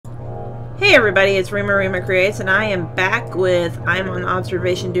Hey everybody, it's Rima Creates, and I am back with I'm on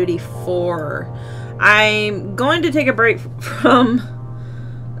Observation Duty 4. I'm going to take a break from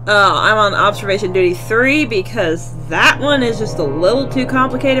I'm on Observation Duty 3 because that one is just a little too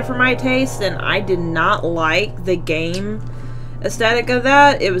complicated for my taste, and I did not like the game aesthetic of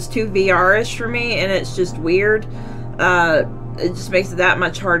that. It was too VR-ish for me, and it's just weird. It just makes it that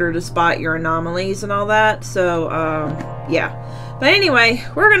much harder to spot your anomalies and all that, so yeah. But anyway,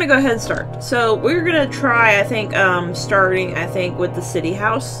 we're going to go ahead and start. So we're going to try, I think, starting, with the city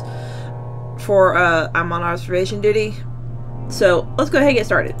house for I'm on observation duty. So let's go ahead and get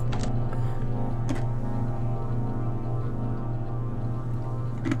started.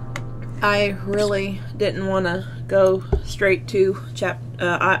 I really didn't want to go straight to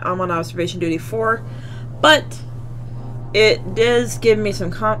I'm on observation duty 4, but it does give me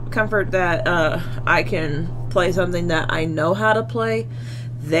some comfort that I can play something that I know how to play.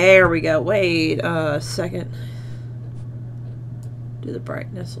 There we go. Wait a second. Do the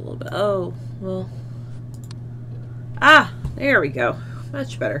brightness a little bit. Oh, well. Ah, there we go.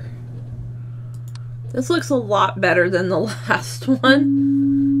 Much better. This looks a lot better than the last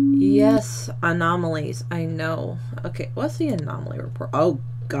one. Yes, anomalies. I know. Okay, what's the anomaly report? Oh,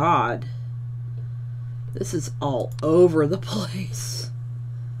 God. This is all over the place.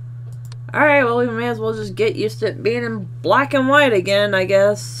 Alright, well, we may as well just get used to it being in black and white again, I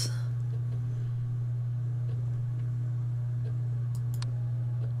guess.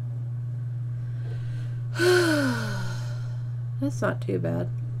 That's not too bad.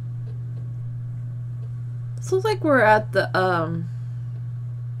 This looks like we're at the,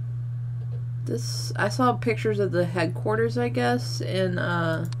 I saw pictures of the headquarters, I guess, in,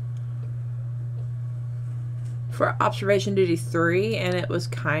 for Observation Duty 3, and it was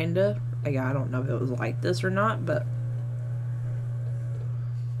kinda, I don't know if it was like this or not, but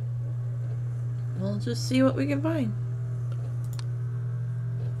we'll just see what we can find.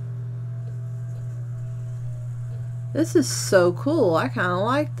 This is so cool. I kind of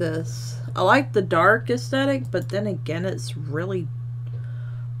like this. I like the dark aesthetic, but then again, it's really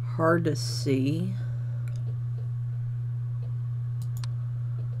hard to see.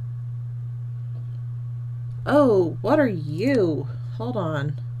 Oh, what are you? Hold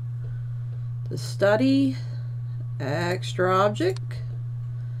on. The study, extra object.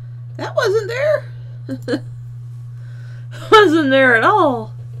 That wasn't there. Wasn't there at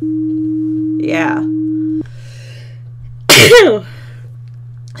all. Yeah.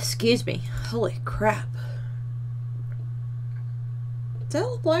 Excuse me. Holy crap. Is that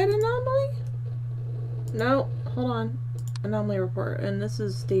a light anomaly? No, hold on. Anomaly report. And this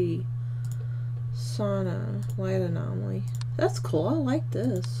is the sauna light anomaly. That's cool. I like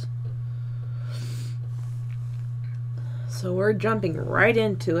this. So we're jumping right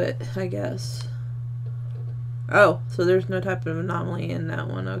into it, I guess. Oh, so there's no type of anomaly in that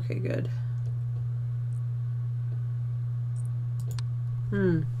one. Okay, good.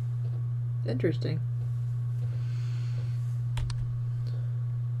 Interesting.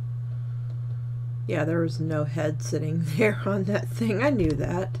 Yeah, there was no head sitting there on that thing. I knew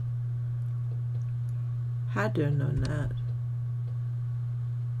that. Had to have known that.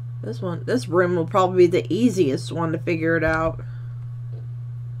 This room will probably be the easiest one to figure it out.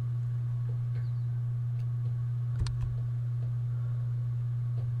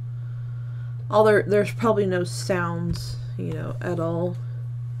 There's probably no sounds, you know, at all.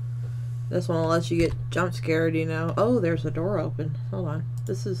 This one will let you get jump scared, you know. Oh, there's a door open. Hold on.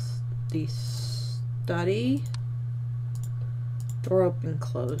 This is the study. Door open,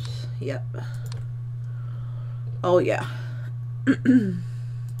 close. Yep. Oh, yeah.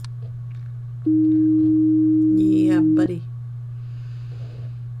 Yeah, buddy.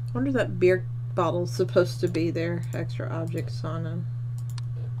 I wonder if that beer bottle's supposed to be there. Extra object sauna.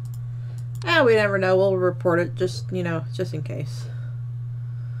 Ah, we never know. We'll report it just, you know, just in case.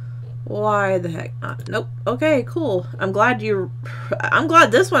 Why the heck not? Nope. Okay, cool. I'm glad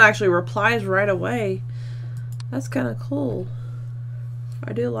this one actually replies right away. That's kind of cool.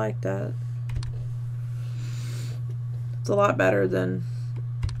 I do like that. It's a lot better than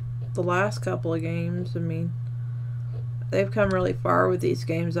the last couple of games. I mean, they've come really far with these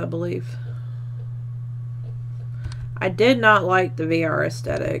games, I believe. I did not like the VR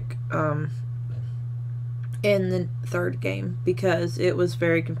aesthetic in the third game because it was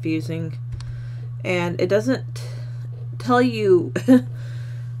very confusing, and it doesn't tell you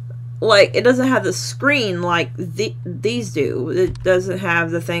like, it doesn't have the screen like these do. It doesn't have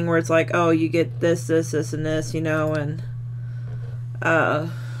the thing where it's like, oh, you get this, this, this, and this, you know, and I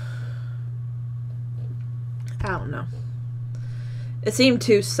don't know. It seemed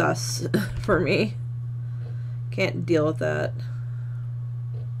too sus for me. Can't deal with that.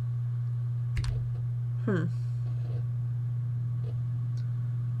 I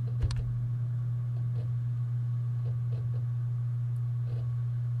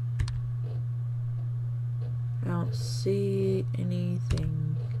don't see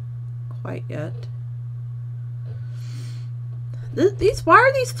anything quite yet. Why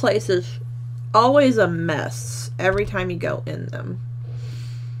are these places always a mess every time you go in them?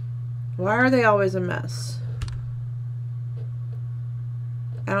 Why are they always a mess?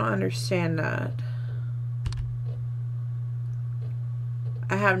 I don't understand that.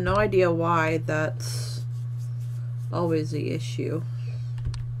 I have no idea why that's always the issue.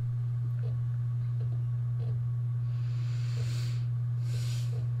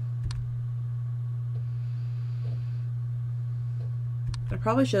 I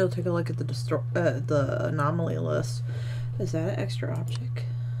probably should take a look at the anomaly list. Is that an extra object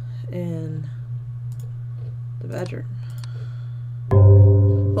in the bedroom?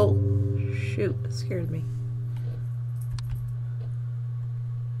 Oh, shoot, it scared me.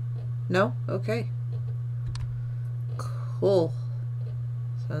 No? Okay. Cool.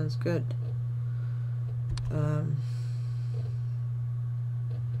 Sounds good.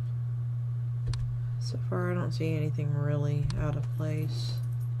 So far I don't see anything really out of place.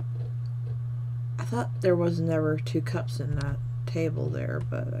 I thought there was never 2 cups in that table there,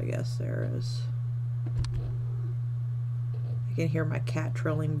 but I guess there is. I can hear my cat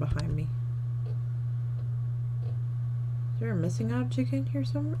trilling behind me. Is there a missing object in here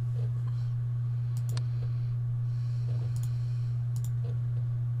somewhere?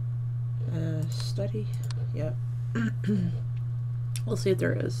 Study? Yep. We'll see if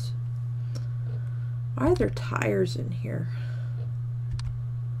there is. Why are there tires in here?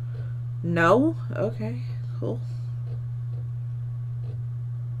 No? Okay, cool.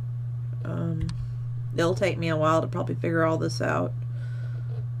 It'll take me a while to probably figure all this out.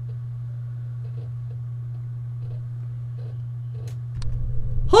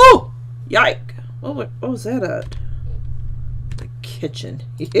 Oh! Yike! What was that at? The kitchen.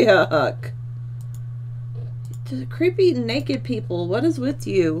 Yuck. The creepy naked people. What is with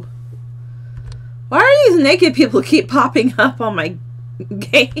you? Why are these naked people keep popping up on my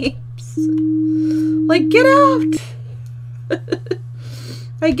games? Like, get out!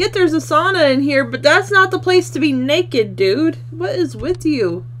 I get there's a sauna in here, but that's not the place to be naked, dude. What is with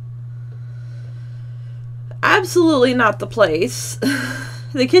you? Absolutely not the place.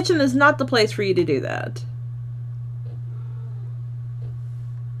 The kitchen is not the place for you to do that.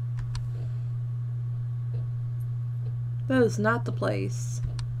 That is not the place.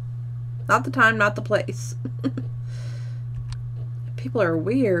 Not the time, not the place. People are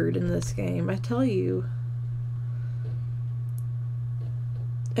weird in this game, I tell you.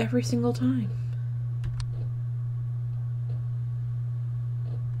 Every single time.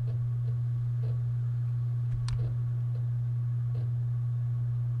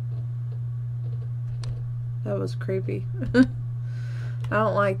 That was creepy. I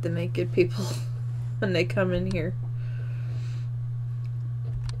don't like the naked people when they come in here.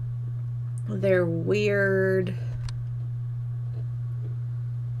 They're weird.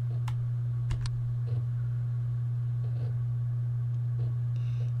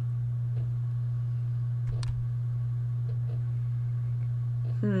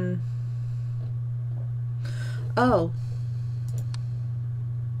 Oh.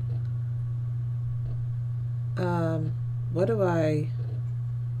 What do I...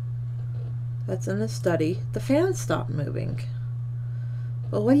 That's in the study. The fan stopped moving.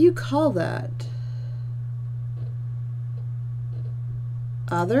 But what do you call that?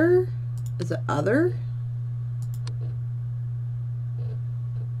 Other? Is it other?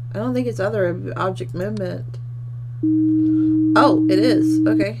 I don't think it's other object movement. Oh, it is.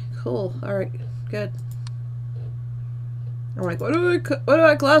 Okay, cool. Alright, good. I'm like, what do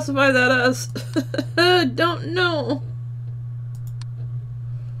I classify that as? Don't know.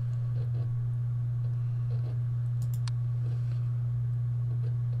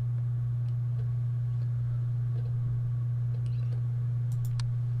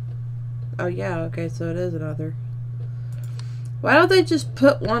 Oh yeah, okay, so it is another. Why don't they just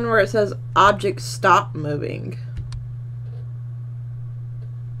put one where it says object stop moving?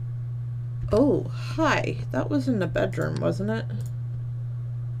 Oh, hi. That was in the bedroom, wasn't it?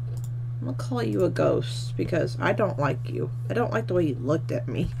 I'm gonna call you a ghost because I don't like you. I don't like the way you looked at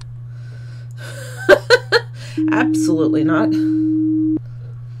me. Absolutely not.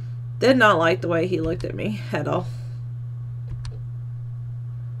 Did not like the way he looked at me at all.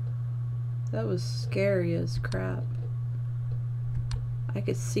 That was scary as crap. I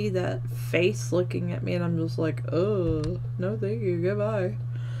could see that face looking at me and I'm just like, oh, no thank you, goodbye.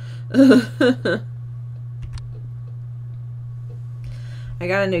 I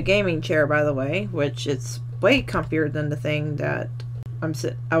got a new gaming chair, by the way, which it's way comfier than the thing that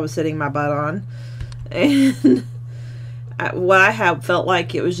I was sitting my butt on. And what I have felt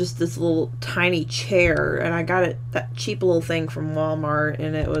like it was just this little tiny chair, and I got that cheap little thing from Walmart,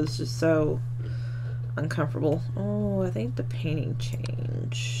 and it was just so uncomfortable. Oh, I think the painting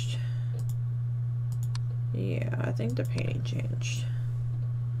changed. Yeah, I think the painting changed.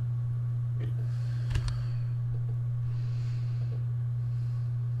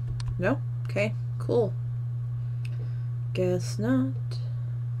 No? Okay, cool. Guess not.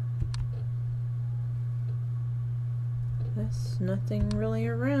 There's nothing really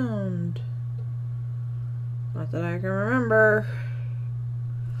around. Not that I can remember.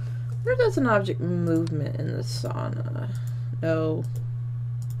 Where does an object movement in the sauna? No.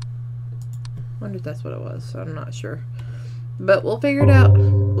 Wonder if that's what it was. I'm not sure. But we'll figure it out.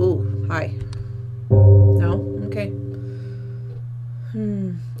 Ooh, hi. No? Okay.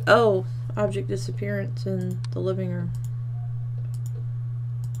 Oh, object disappearance in the living room.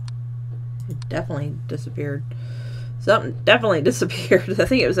 It definitely disappeared. Something definitely disappeared. I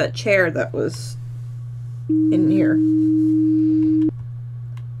think it was that chair that was in here.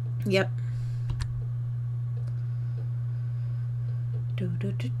 Yep. Do.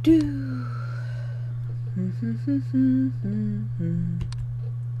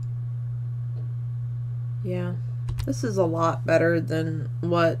 Yeah. This is a lot better than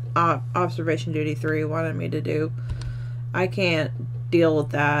what Observation Duty 3 wanted me to do. I can't deal with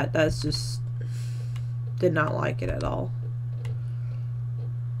that. That's just... did not like it at all.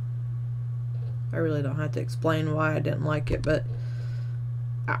 I really don't have to explain why I didn't like it, but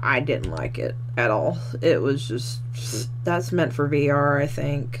I didn't like it at all. It was just... that's meant for VR, I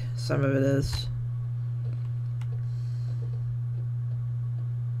think. Some of it is.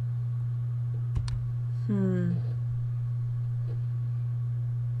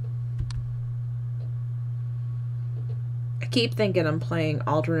 Keep thinking I'm playing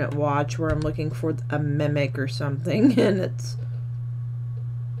alternate watch where I'm looking for a mimic or something, and it's...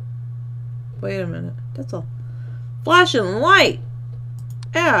 wait a minute. That's a flashing light!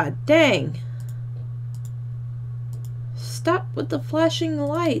 Ah, dang. Stop with the flashing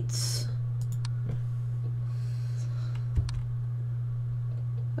lights.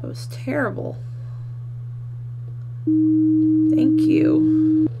 That was terrible. Thank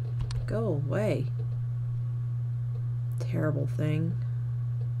you. Go away. Terrible thing.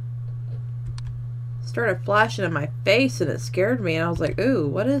 Started flashing in my face and it scared me and I was like, ooh,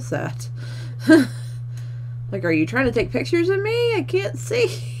 what is that? Like, are you trying to take pictures of me? I can't see.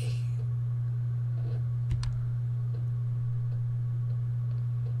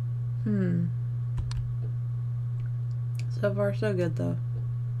 So far so good though.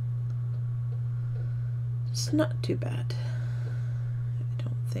 It's not too bad, I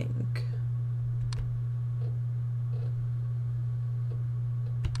don't think.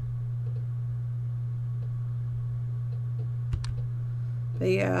 But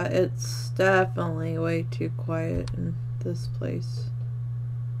yeah, it's definitely way too quiet in this place.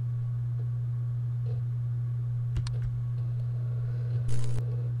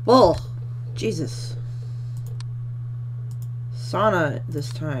 Whoa! Jesus. Sauna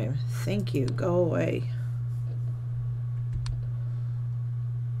this time. Thank you. Go away.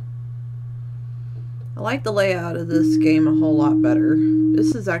 I like the layout of this game a whole lot better.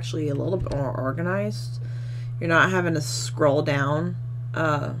 This is actually a little bit more organized. You're not having to scroll down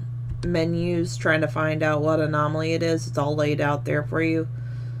menus trying to find out what anomaly it is. It's all laid out there for you.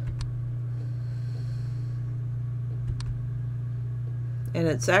 And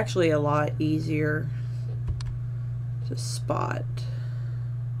it's actually a lot easier to spot.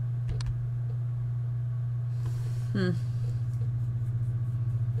 I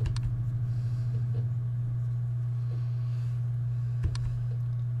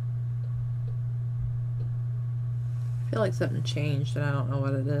feel like something changed and I don't know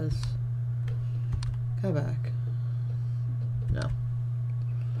what it is. Go back. No.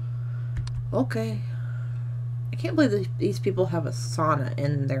 Okay. I can't believe that these people have a sauna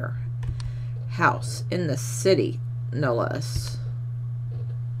in their house, in the city, no less.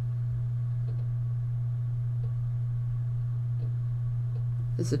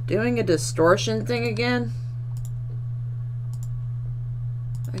 Is it doing a distortion thing again?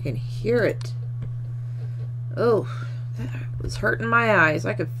 I can hear it. Oh, that was hurting my eyes.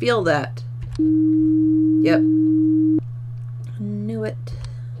 I could feel that. Yep. I knew it.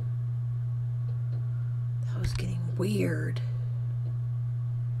 That was getting weird.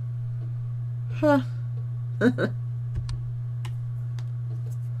 Huh.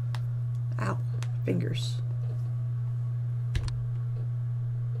 Ow. Fingers.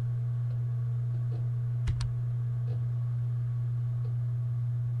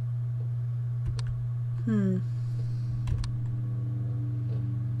 Hmm.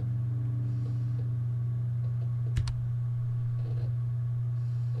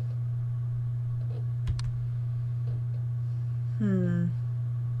 Hmm.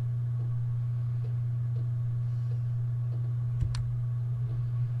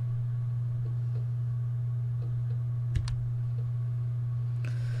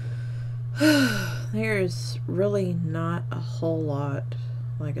 There's really not a whole lot,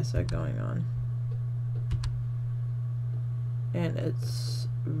 like I said, going on. And it's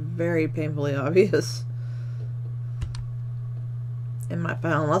very painfully obvious in my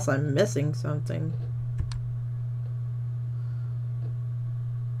file, unless I'm missing something.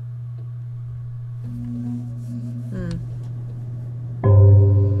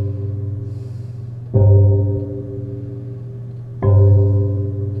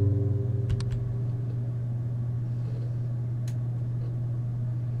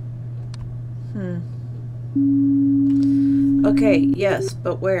 Okay, yes,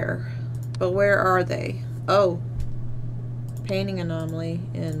 but where? But where are they? Oh. Painting anomaly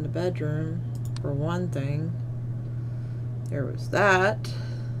in the bedroom, for one thing. There was that.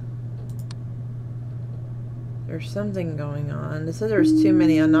 There's something going on. It said there's too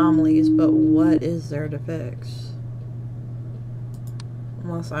many anomalies, but what is there to fix?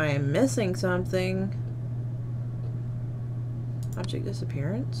 Unless I am missing something. Object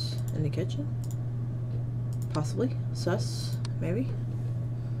disappearance in the kitchen? Possibly. Sus. Maybe.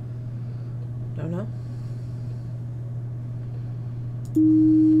 Don't know.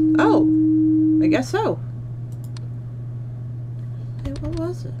 Oh! I guess so. Hey, what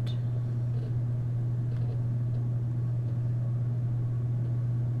was it?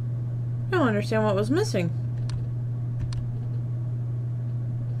 I don't understand what was missing.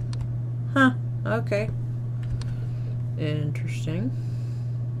 Huh. Okay. Interesting.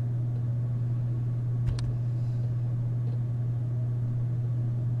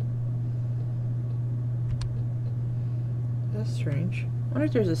 That's strange. I wonder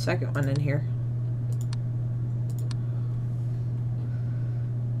if there's a second one in here.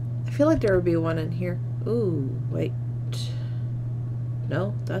 I feel like there would be one in here. Ooh, wait.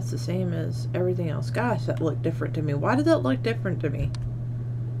 No, that's the same as everything else. Gosh, that looked different to me. Why did that look different to me?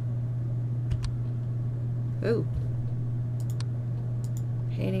 Ooh.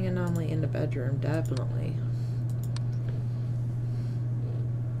 Painting anomaly in the bedroom, definitely.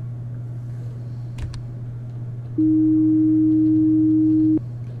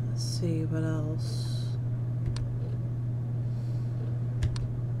 Let's see, what else?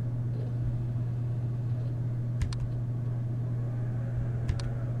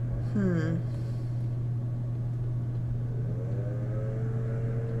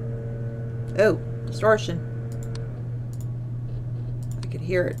 Oh, distortion. I could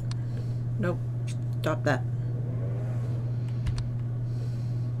hear it. Nope. Stop that.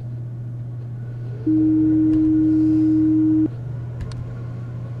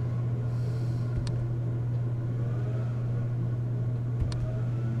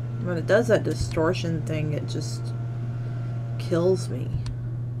 When it does that distortion thing, it just kills me.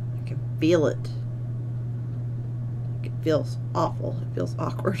 I can feel it. It feels awful. It feels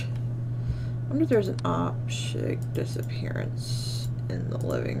awkward. I wonder if there's an object disappearance in the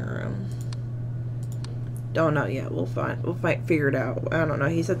living room. Don't know yet. We'll figure it out. I don't know.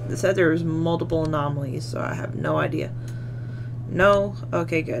 It said there was multiple anomalies, so I have no idea. No?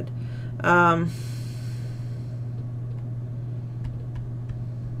 Okay, good.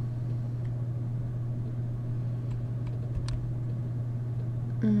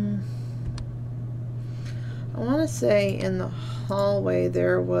 I want to say in the hallway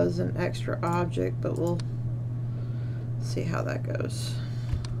there was an extra object, but we'll see how that goes.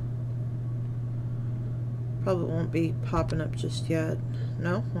 Probably won't be popping up just yet.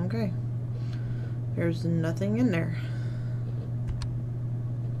 No? Okay. There's nothing in there.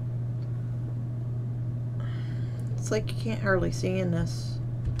 It's like you can't hardly see in this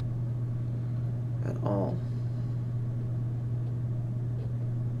at all.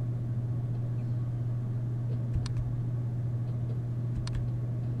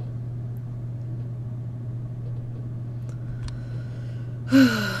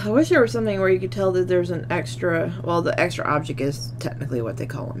 I wish there was something where you could tell that there's an extra, well, the extra object is technically what they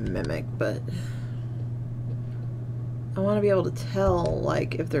call a mimic, but I want to be able to tell,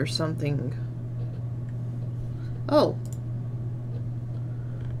 like, if there's something. Oh.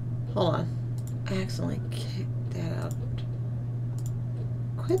 Hold on. I accidentally kicked that out.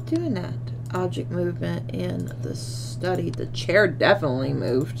 Quit doing that. Object movement in the study. The chair definitely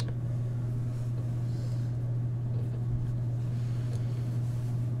moved.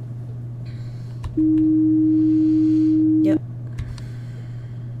 Yep.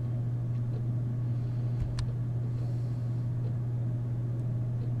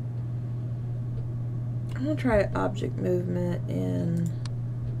 I'm gonna try object movement in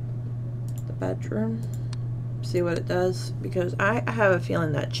the bedroom. See what it does, because I have a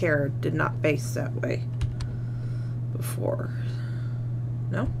feeling that chair did not face that way before.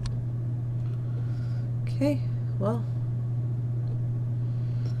 No? Okay, well,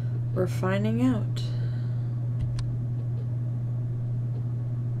 we're finding out.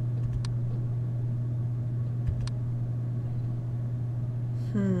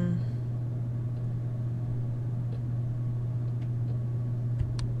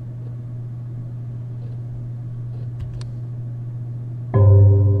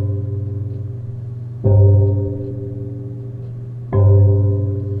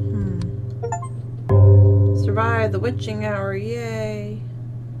 Survive the witching hour, yay!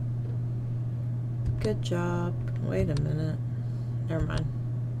 Good job. Wait a minute. Never mind.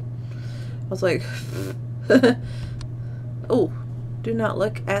 I was like, oh, do not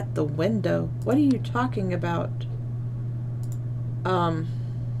look at the window. What are you talking about? I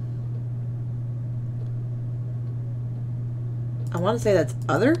want to say that's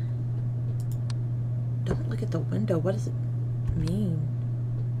other? Don't look at the window. What does it mean?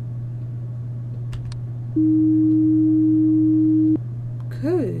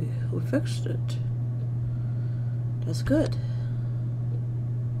 Okay, we fixed it. That's good.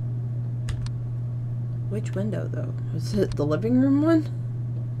 Which window, though? Was it the living room one?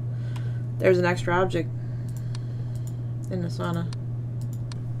 There's an extra object in the sauna.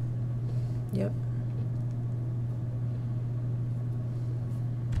 Yep.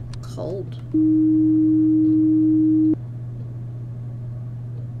 Cold.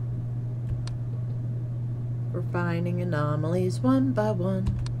 We're finding anomalies one by one.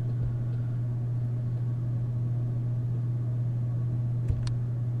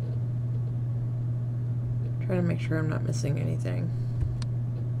 Trying to make sure I'm not missing anything.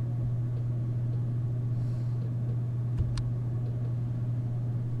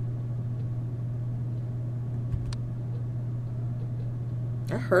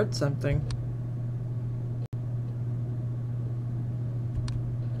 I heard something.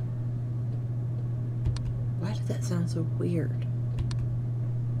 Why did that sound so weird?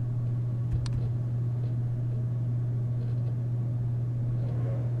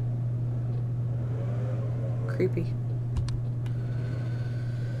 Creepy.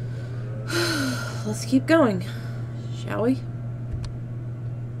 Let's keep going, shall we?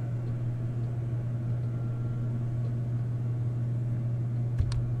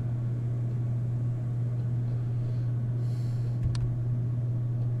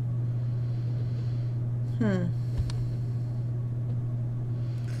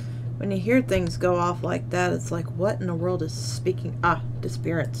 When you hear things go off like that, it's like, what in the world is speaking? Ah,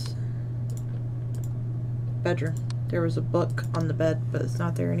 disappearance. Bedroom. There was a book on the bed, but it's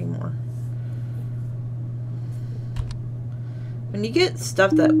not there anymore. When you get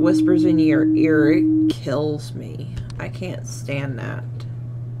stuff that whispers in your ear, it kills me. I can't stand that.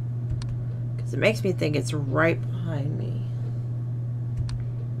 Because it makes me think it's right behind me.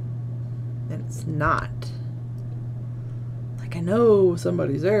 And it's not. Like, I know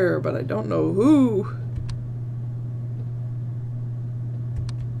somebody's there, but I don't know who.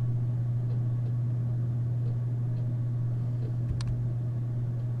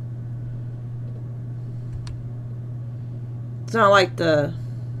 It's not like the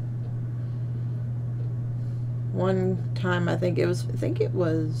one time was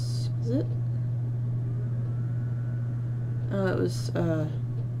it? Oh, it was,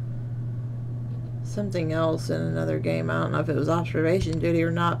 something else in another game. I don't know if it was observation duty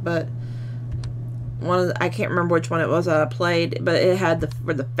or not, but I can't remember which one it was that I played, but it had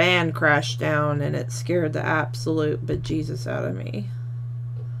where the fan crashed down and it scared the absolute bejesus out of me.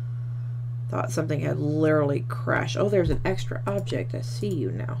 Thought something had literally crashed. Oh, there's an extra object. I see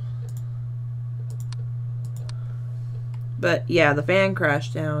you now. But yeah, the fan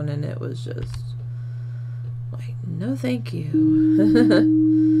crashed down and it was just like, no thank you.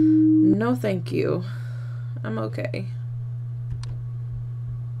 No thank you. I'm okay.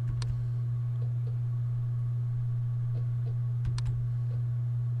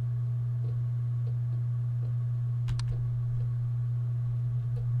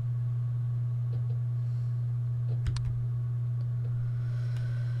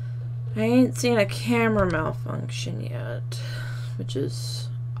 I ain't seen a camera malfunction yet, which is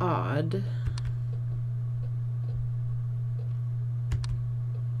odd.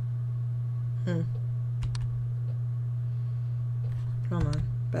 Hold on.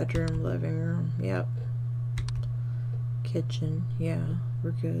 Bedroom, living room, yep. Kitchen, yeah,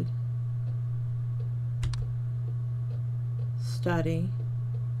 we're good. Study.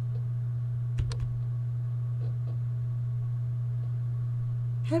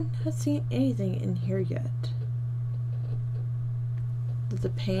 I have not seen anything in here yet. Did the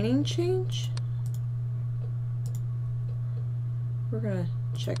painting change? We're gonna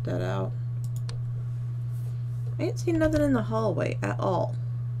check that out. I ain't seen nothing in the hallway at all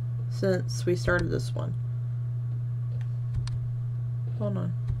since we started this one. Hold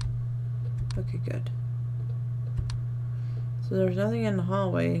on. Okay, good. So there's nothing in the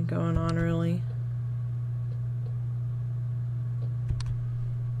hallway going on really.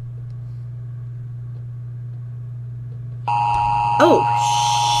 Oh,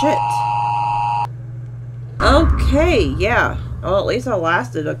 shit. Okay, yeah. Well, at least I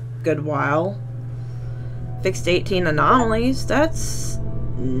lasted a good while. Fixed 18 anomalies. That's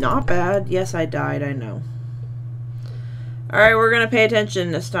not bad. Yes, I died, I know. Alright, we're gonna pay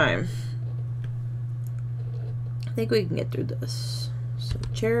attention this time. I think we can get through this. So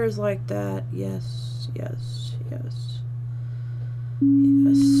chairs like that. Yes, yes, yes.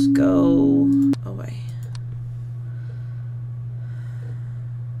 Yes, go away.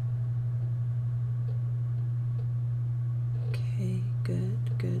 Okay,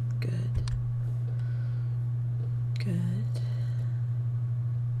 good, good, good. Good.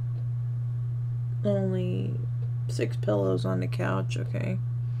 Only 6 pillows on the couch, okay.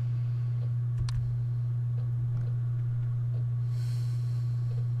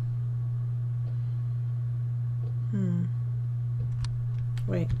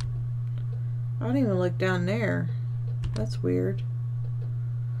 Wait. I didn't even look down there. That's weird.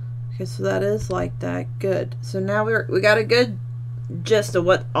 Okay, so that is like that. Good. So now we got a good gist of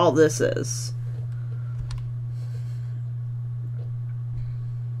what all this is.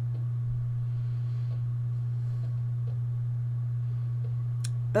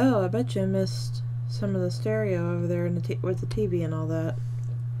 Oh, I bet you missed some of the stereo over there in the with the TV and all that.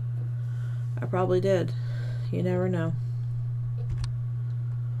 I probably did. You never know.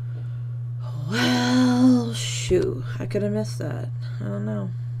 Well, shoot. I could have missed that. I don't know.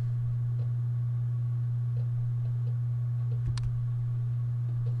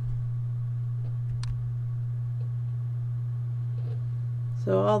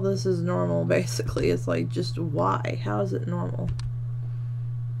 So all this is normal, basically. It's like, just why? How is it normal?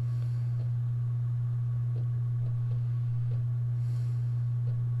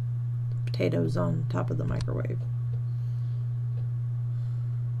 Potatoes on top of the microwave.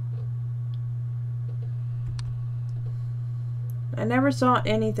 I never saw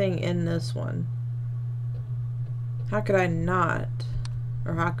anything in this one. How could I not?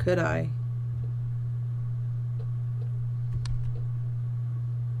 Or how could I?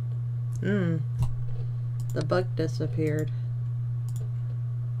 The book disappeared.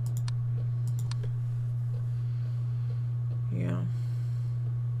 Yeah.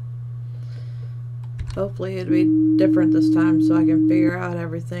 Hopefully it'll be different this time so I can figure out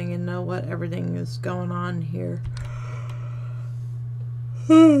everything and know what everything is going on here.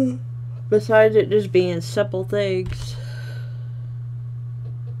 Besides it just being simple things.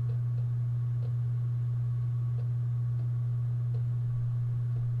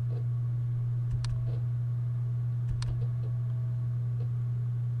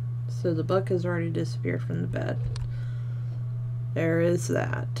 So the book has already disappeared from the bed. There is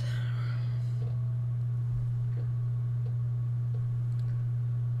that.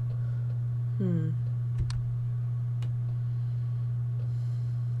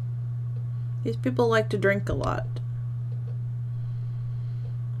 These people like to drink a lot.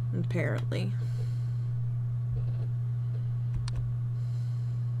 Apparently.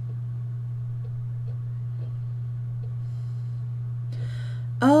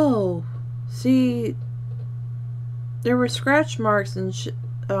 Oh, see, there were scratch marks and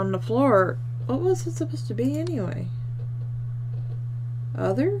on the floor. What was it supposed to be anyway?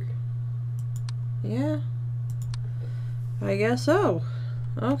 Other? Yeah. I guess so.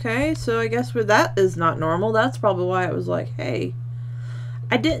 Okay, so I guess where that is not normal. That's probably why it was like, hey,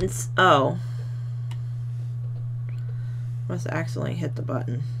 I didn't. Oh. Must have accidentally hit the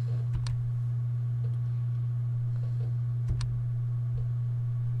button.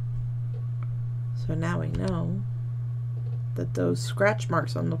 So now we know that those scratch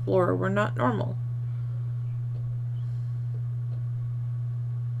marks on the floor were not normal.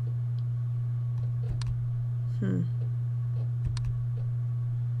 Hmm.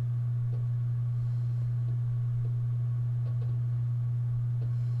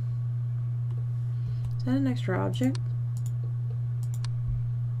 Is that an extra object?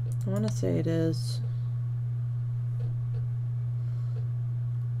 I want to say it is.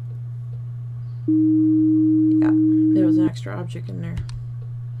 Yeah, there was an extra object in there.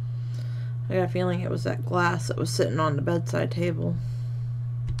 I got a feeling it was that glass that was sitting on the bedside table.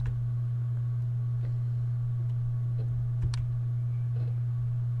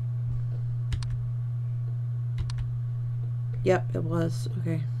 Yep, it was.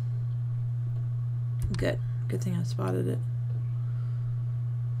 Okay. Good. Good thing I spotted it.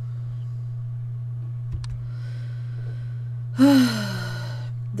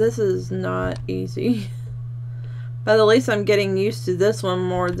 This is not easy. But at least I'm getting used to this one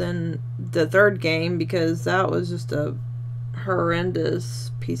more than the third game, because that was just a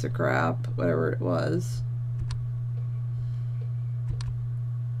horrendous piece of crap, whatever it was.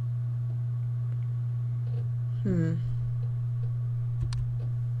 Hmm.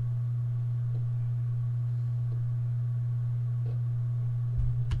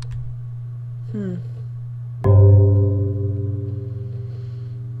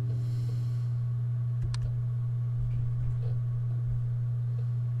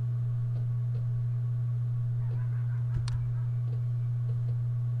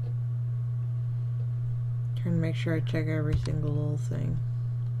 Trying to make sure I check every single little thing.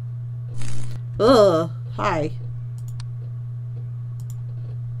 Ugh! Hi.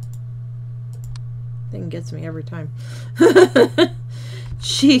 Thing gets me every time.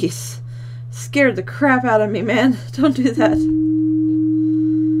 Jeez. Scared the crap out of me, man. Don't do that.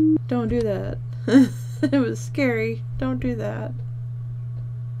 Don't do that. It was scary. Don't do that.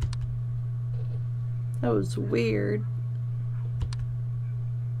 That was weird.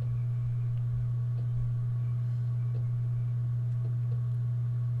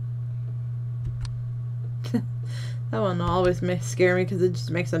 That one always scare me because it just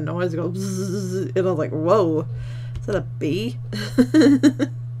makes a noise. It goes bzzz, and I was like, whoa. Is that a bee?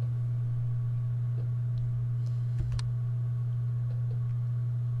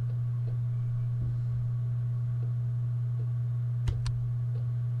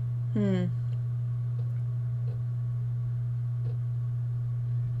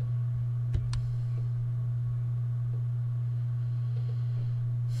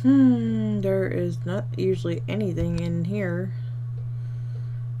 There is not usually anything in here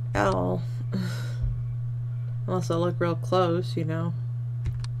at all. Unless I look real close, you know.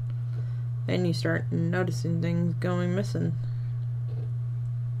 Then you start noticing things going missing.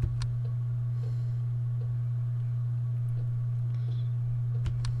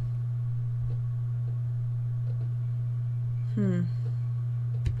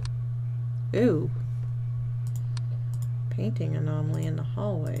 Ooh. Painting anomaly in the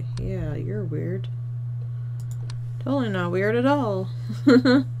hallway. Yeah, you're weird. Totally not weird at all.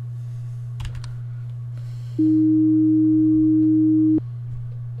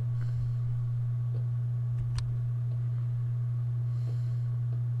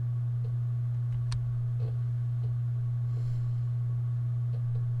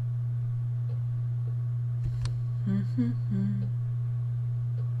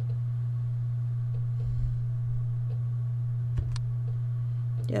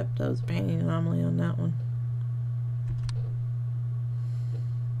 Yep, that was a painting anomaly on that one.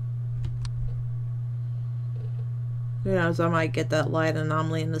 Who knows, I might get that light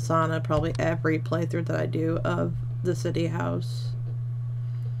anomaly in the sauna probably every playthrough that I do of the city house.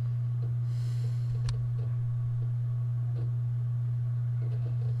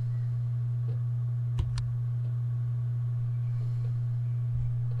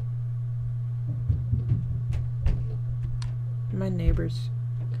 My neighbors'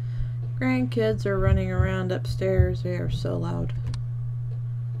 grandkids are running around upstairs. They are so loud.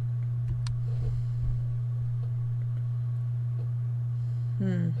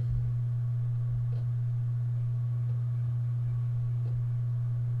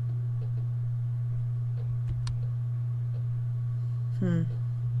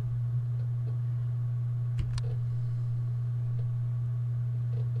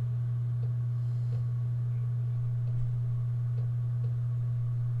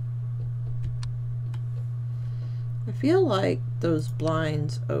 I feel like those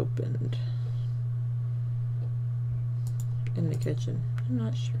blinds opened in the kitchen. I'm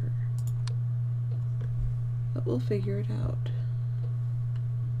not sure, but we'll figure it out.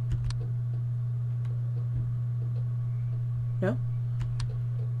 No?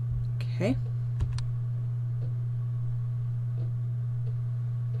 Okay.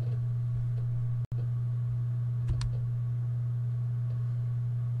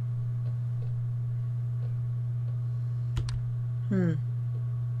 Goodness.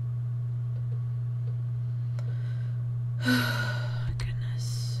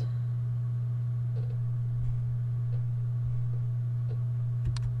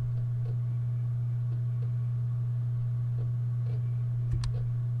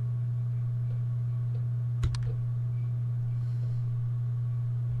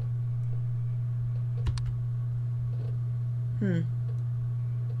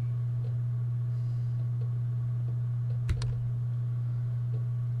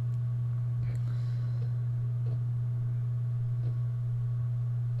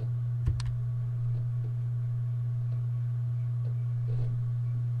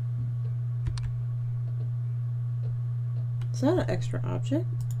 Is that an extra object?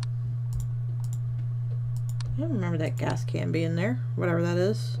 I don't remember that gas can being there. Whatever that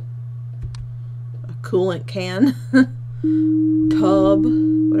is. A coolant can. Tub.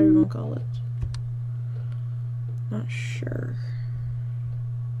 Whatever you want to call it. Not sure.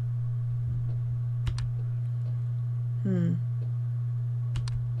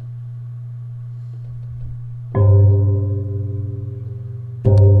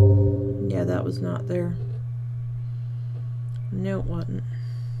 Yeah, that was not there. No, it wasn't.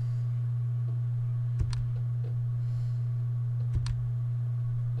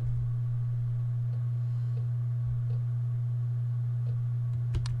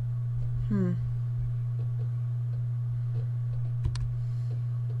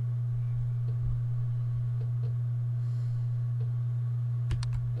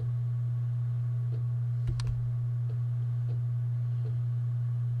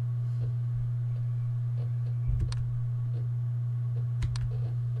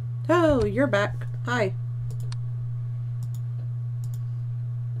 Oh, you're back. Hi.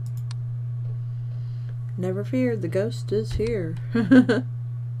 Never fear, the ghost is here.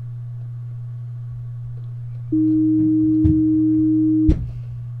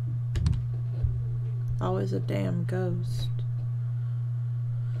 Always a damn ghost.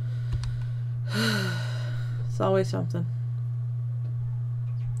 It's always something.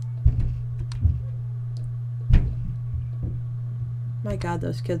 My God,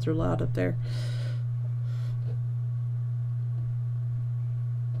 those kids are loud up there.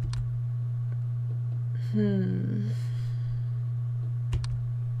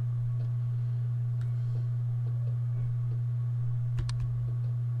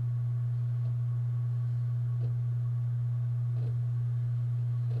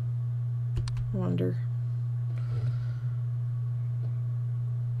 Wonder.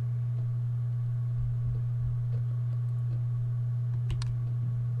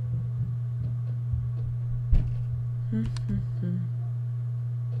 I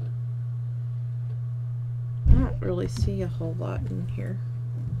don't really see a whole lot in here.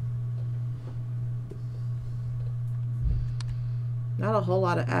 Not a whole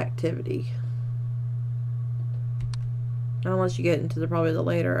lot of activity. Unless you get into probably the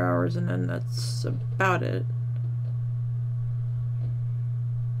later hours, and then that's about it.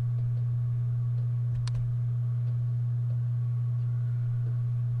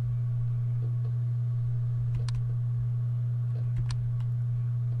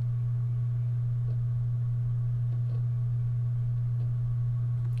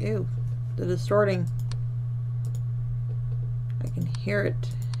 Ew, the distorting. I can hear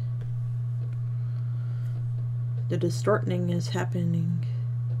it. The distorting is happening.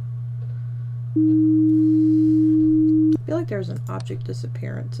 I feel like there's an object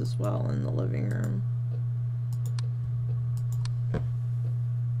disappearance as well in the living room. I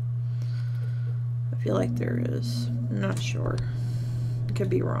feel like there is. I'm not sure. I could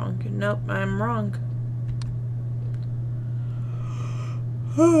be wrong. Nope, I'm wrong.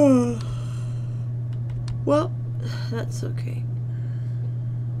 Well, that's okay.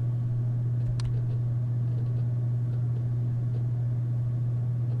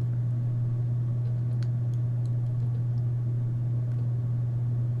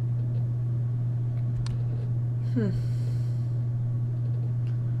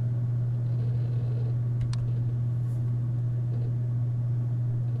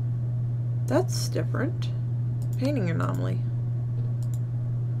 That's different. Painting anomaly.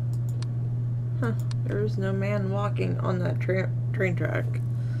 Huh. There is no man walking on that train track.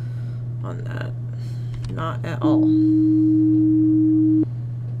 On that. Not at all.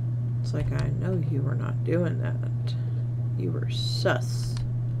 It's like, I know you were not doing that. You were sus.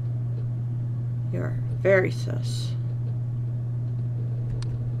 You are very sus.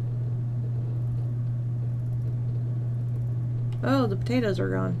 Oh, the potatoes are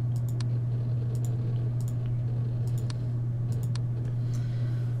gone.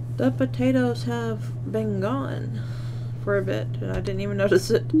 The potatoes have been gone for a bit, and I didn't even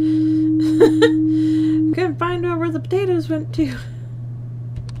notice it. Couldn't find out where the potatoes went to.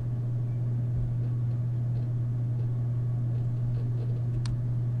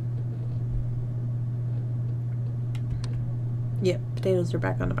 Yep, potatoes are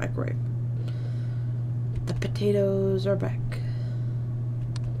back on the microwave. The potatoes are back.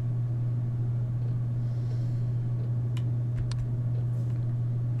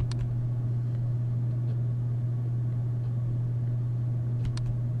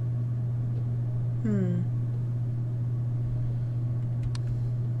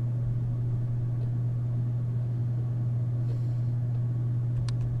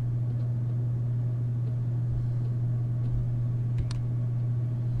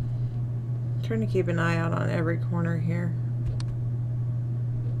 Trying to keep an eye out on every corner here.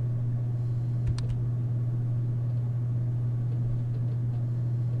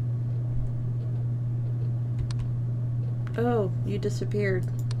 Oh, you disappeared.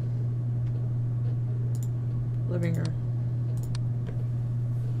 Living room.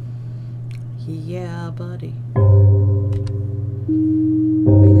 Yeah, buddy.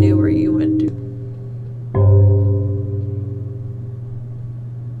 We knew where you went to.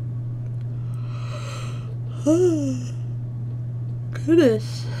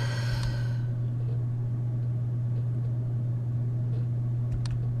 Goodness.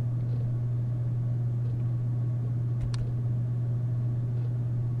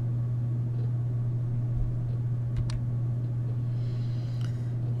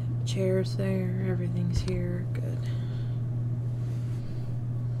 Chairs there, everything's here, good.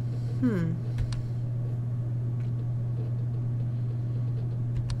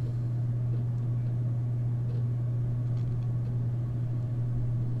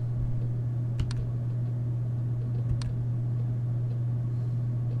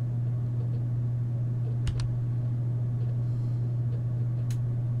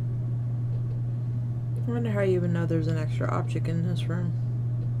 I wonder how you would know there's an extra object in this room.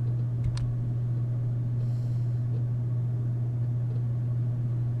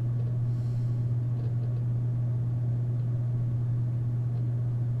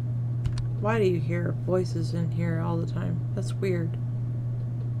 Why do you hear voices in here all the time? That's weird.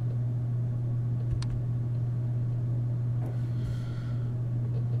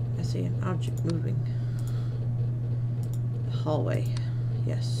 I see an object moving. The hallway.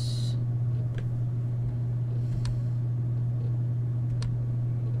 Yes.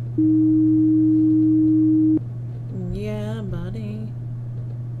 Yeah, buddy.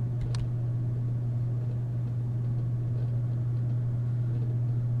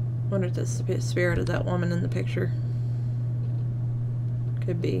 Wonder if that's the spirit of that woman in the picture.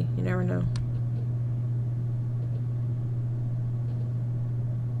 Could be. You never know.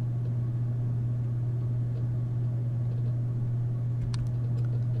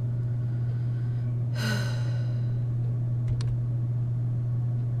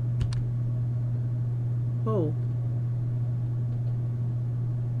 Oh.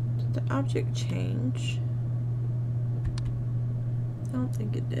 Did the object change? I don't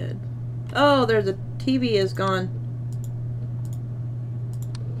think it did. Oh, there's a TV is gone.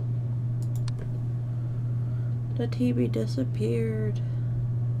 The TV disappeared.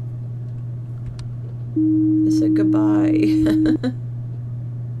 It said goodbye.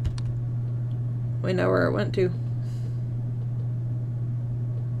 We know where it went to.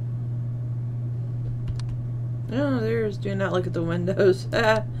 Oh, there's do not look at the windows.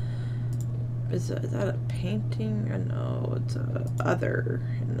 Is that a painting? Or no, it's a other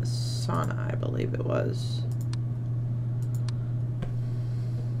in the sauna, I believe it was.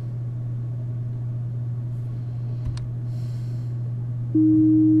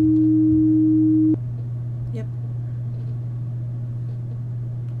 Yep.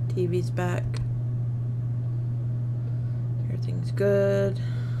 TV's back. Everything's good.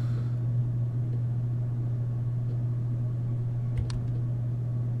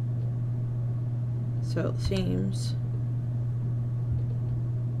 So it seems.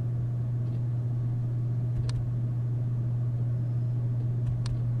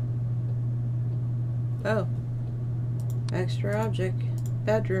 Oh. Extra object.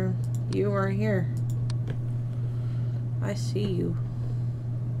 Bedroom. You are here. I see you.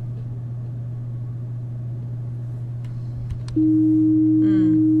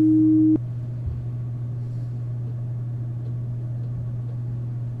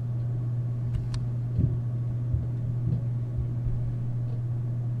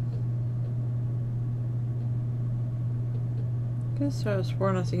 So I was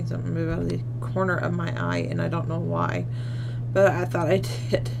sworn I seen something move out of the corner of my eye, and I don't know why, but I thought I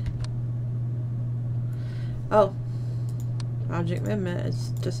did. Oh, Object movement. It's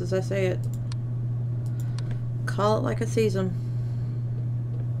just as I say it. Call it like I sees them.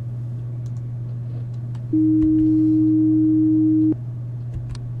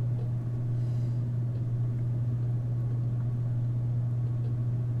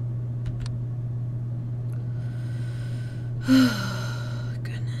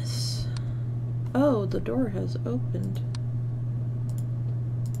 Goodness. Oh, the door has opened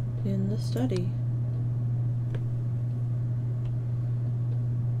in the study.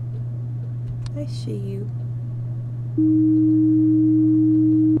 I see you.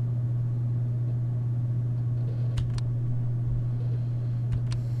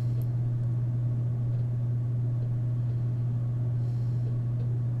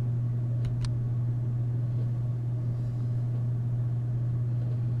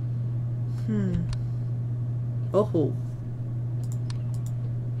 Oh.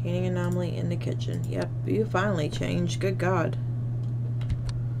 Heating anomaly in the kitchen. Yep, you finally changed. Good God.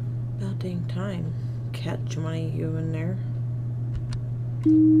 About dang time. Catch one of you in there.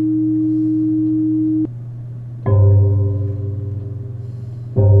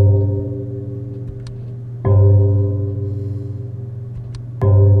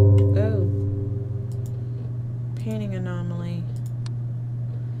 Oh. Painting anomaly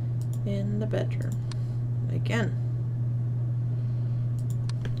in the bedroom. Again.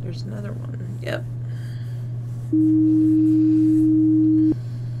 There's another one. Yep.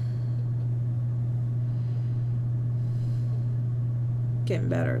 Getting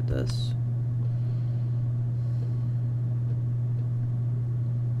better at this.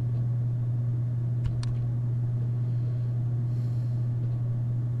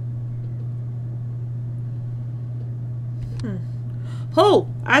 Oh!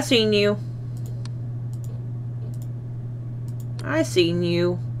 I seen you. I seen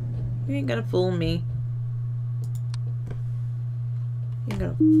you. You ain't gonna fool me. You ain't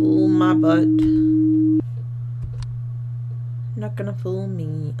gonna fool my butt. Not gonna fool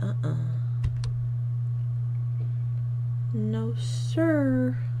me. No,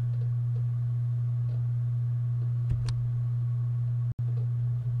 sir.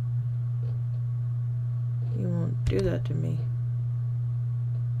 You won't do that to me.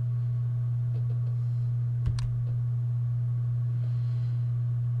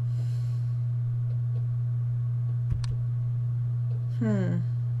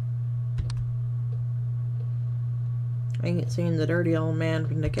 I ain't seen the dirty old man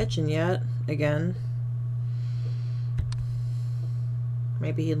from the kitchen yet. Again.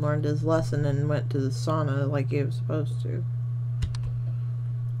 Maybe he learned his lesson and went to the sauna like he was supposed to.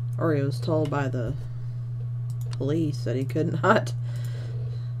 Or he was told by the police that he could not.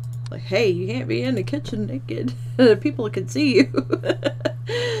 Like, hey, you can't be in the kitchen naked. People can see you.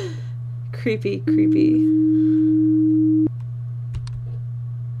 Creepy, creepy.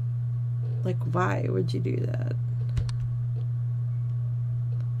 Like, why would you do that?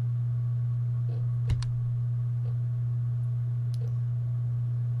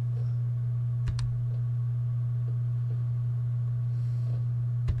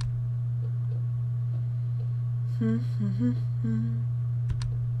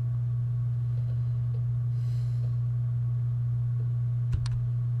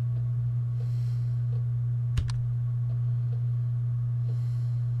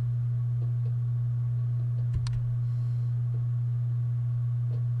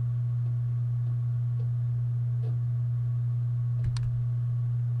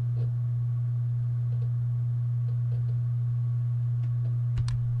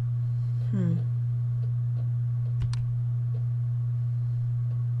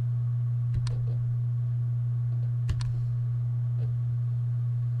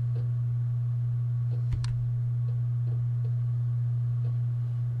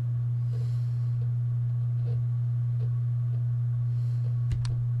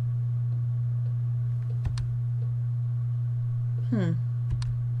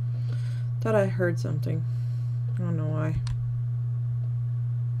 Thought I heard something. I don't know why.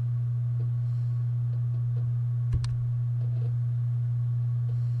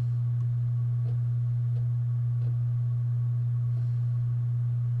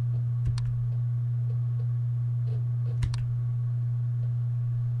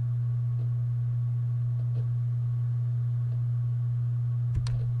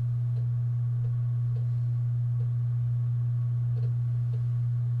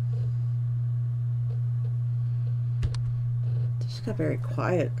 Just got very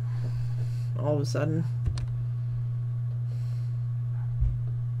quiet all of a sudden.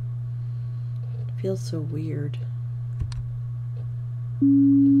 It feels so weird.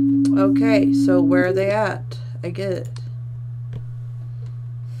 Okay, so where are they at? I get it.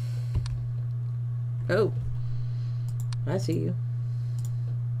 Oh. I see you.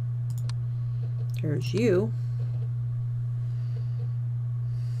 There's you.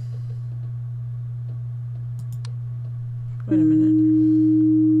 Wait a minute.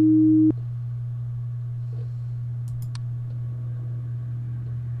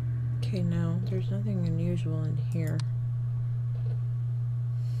 Okay, no, there's nothing unusual in here.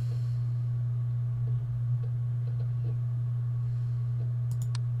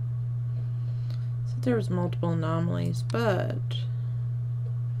 So there was multiple anomalies, but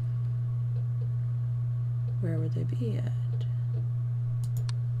where would they be at?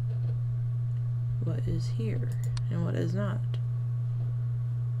 What is here and what is not?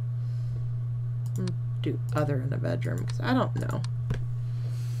 Do other in the bedroom, because I don't know.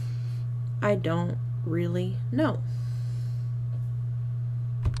 I don't really know.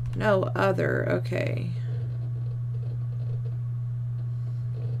 No other, okay.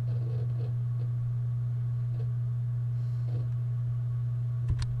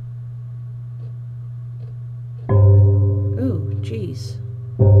 Ooh, jeez.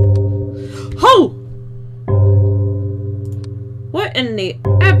 Ho! What in the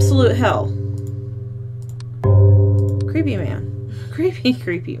absolute hell? Creepy man.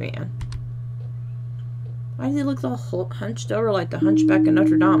 Creepy man. Why does he look all hunched over like the Hunchback of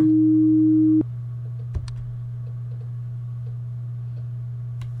Notre Dame?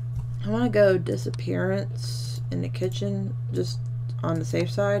 I want to go disappearance in the kitchen, just on the safe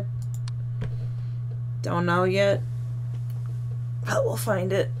side. Don't know yet, but we'll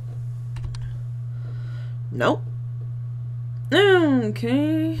find it. Nope.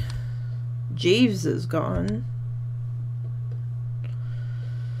 Okay. Jeeves is gone.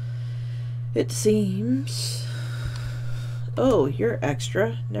 It seems. Oh, you're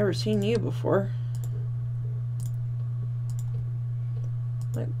extra. Never seen you before.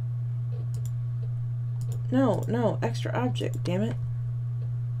 Like, no, extra object, damn it.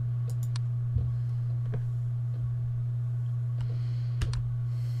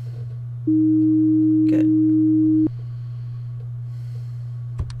 Good.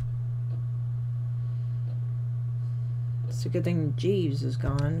 It's a good thing Jeeves is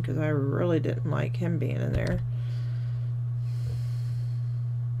gone, because I really didn't like him being in there.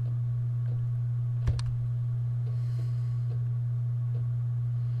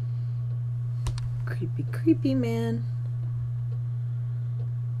 Creepy man.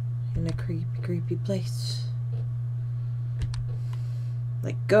 In a creepy place.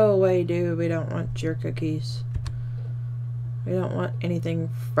 Like, go away, dude. We don't want your cookies. We don't want anything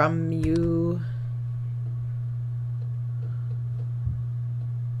from you.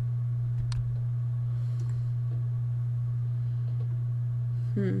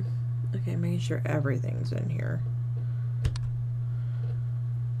 Okay, making sure everything's in here.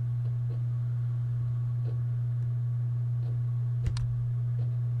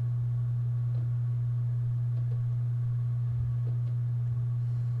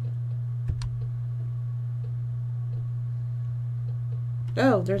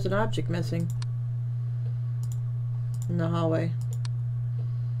 Oh, there's an object missing in the hallway.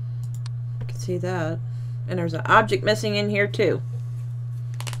 I can see that. And there's an object missing in here too.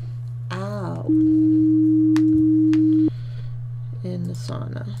 Ow. In the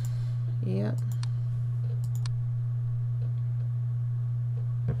sauna. Yep.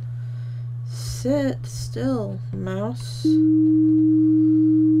 Sit still, mouse.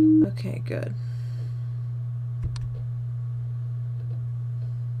 Okay, good.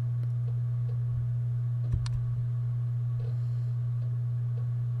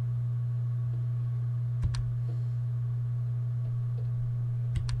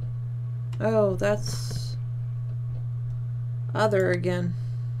 Oh, that's other again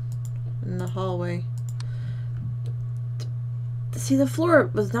in the hallway. See, the floor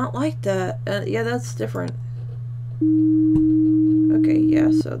was not like that. Yeah, that's different. Okay,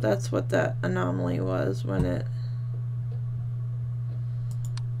 yeah, so that's what that anomaly was when it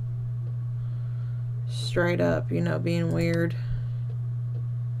straight up, you know, being weird.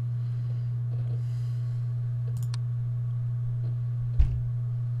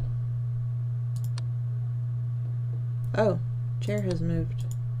 Oh, chair has moved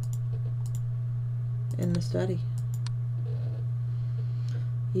in the study.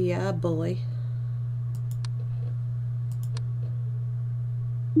 Yeah, boy.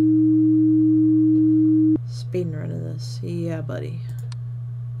 Speeding run of this. Yeah, buddy.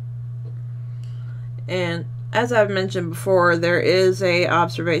 And as I've mentioned before, there is a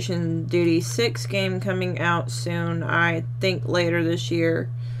Observation Duty 6 game coming out soon. I think later this year.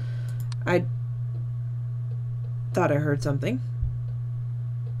 I thought I heard something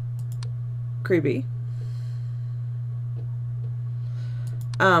creepy.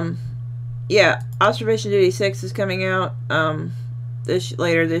 yeah, Observation Duty 6 is coming out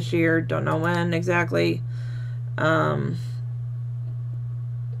later this year. Don't know when exactly. I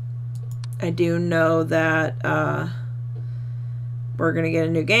do know that we're gonna get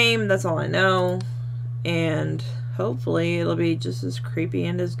a new game. That's all I know, and hopefully it'll be just as creepy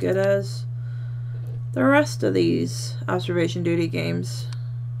and as good as the rest of these Observation Duty games.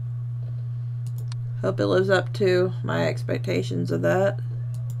 Hope it lives up to my expectations of that.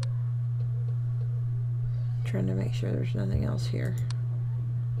 Trying to make sure there's nothing else here.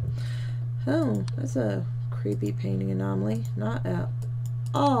 Oh, that's a creepy painting anomaly. Not at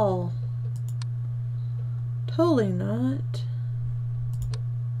all. Totally not.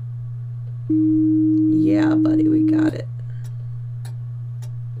 Yeah, buddy, we got it.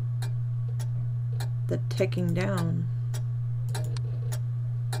 The ticking down.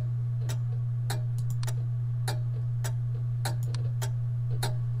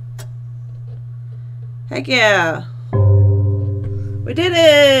 Heck yeah! We did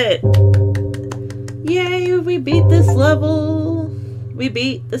it! Yay, we beat this level! We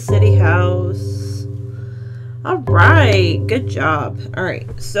beat the city house. Alright, good job.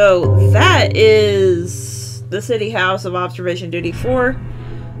 Alright, so that is the city house of Observation Duty 4.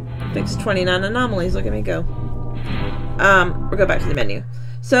 Fixed 29 anomalies. Look at me go. We'll go back to the menu.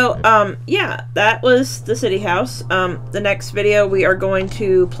 So, yeah, that was the city house. The next video we are going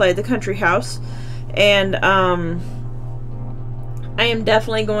to play the country house. And, I am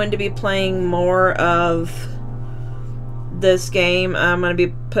definitely going to be playing more of this game. I'm going to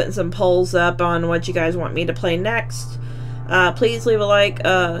be putting some polls up on what you guys want me to play next. Please leave a like,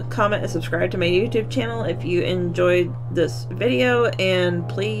 comment, and subscribe to my YouTube channel if you enjoyed this video. And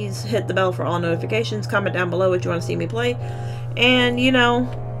please hit the bell for all notifications. Comment down below what you want to see me play. And, you know,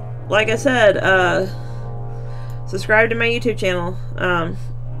 like I said, subscribe to my YouTube channel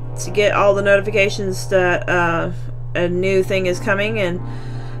to get all the notifications that a new thing is coming. And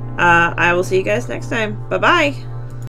I will see you guys next time. Bye-bye.